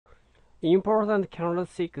Important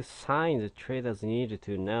candlestick signs traders need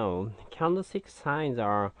to know. Candlestick signs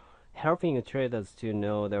are helping traders to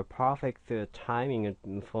know the perfect timing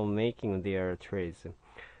for making their trades.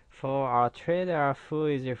 For a trader who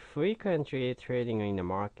is frequently trading in the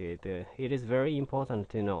market, it is very important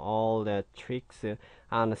to know all the tricks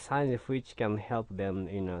and signs which can help them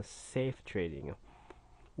in a safe trading.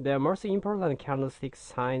 The most important candlestick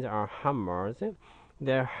signs are hammers,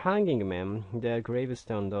 the hanging man, the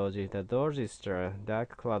gravestone doji, the doji star,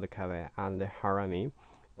 dark cloud cafe, and the harami.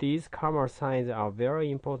 These common signs are very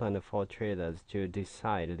important for traders to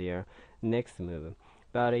decide their next move.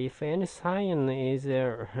 But if any sign is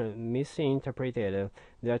misinterpreted,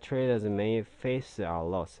 the traders may face a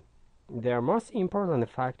loss. The most important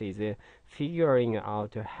fact is figuring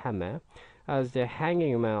out a hammer, as the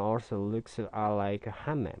hanging man also looks like a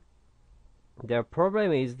hammer. The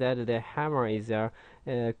problem is that the hammer is a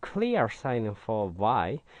clear sign for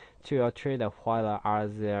buy to a trader, while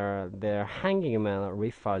as the hanging man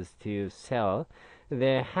refers to sell.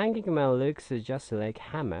 The hanging man looks just like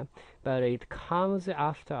hammer, but it comes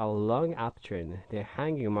after a long uptrend. The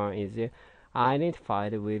hanging man is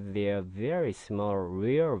identified with their very small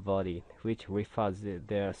rear body, which refers to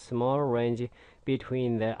the small range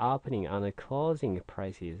between the opening and closing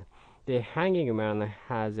prices. The hanging man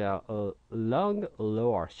has a long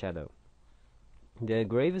lower shadow. The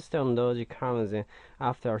gravestone doji comes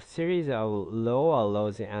after a series of lower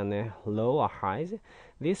lows and lower highs.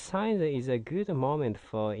 This sign is a good moment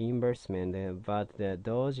for investment, but the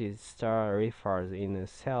doji star refers in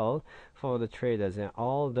sell for the traders.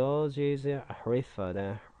 All dojis refer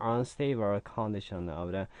the unstable condition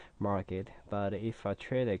of the market, but if a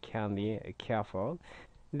trader can be careful,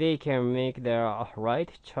 they can make the right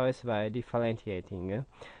choice by differentiating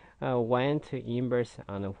when to invest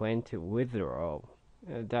and when to withdraw.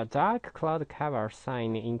 The dark cloud cover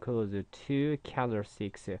sign includes two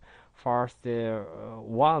candlesticks. First,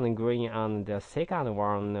 one green and the second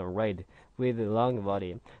one red with long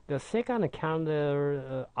body. The second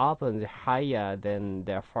candle opens higher than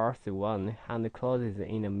the first one and closes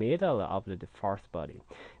in the middle of the first body.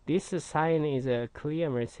 This sign is a clear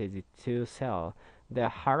message to sell. The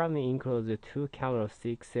harem includes two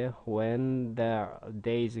candlesticks. When the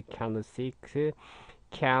day's candlestick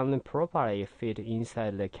can properly fit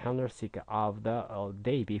inside the candlestick of the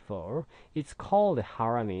day before, it's called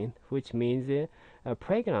harami, which means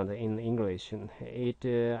pregnant in English. It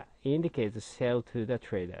indicates sell to the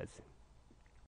traders.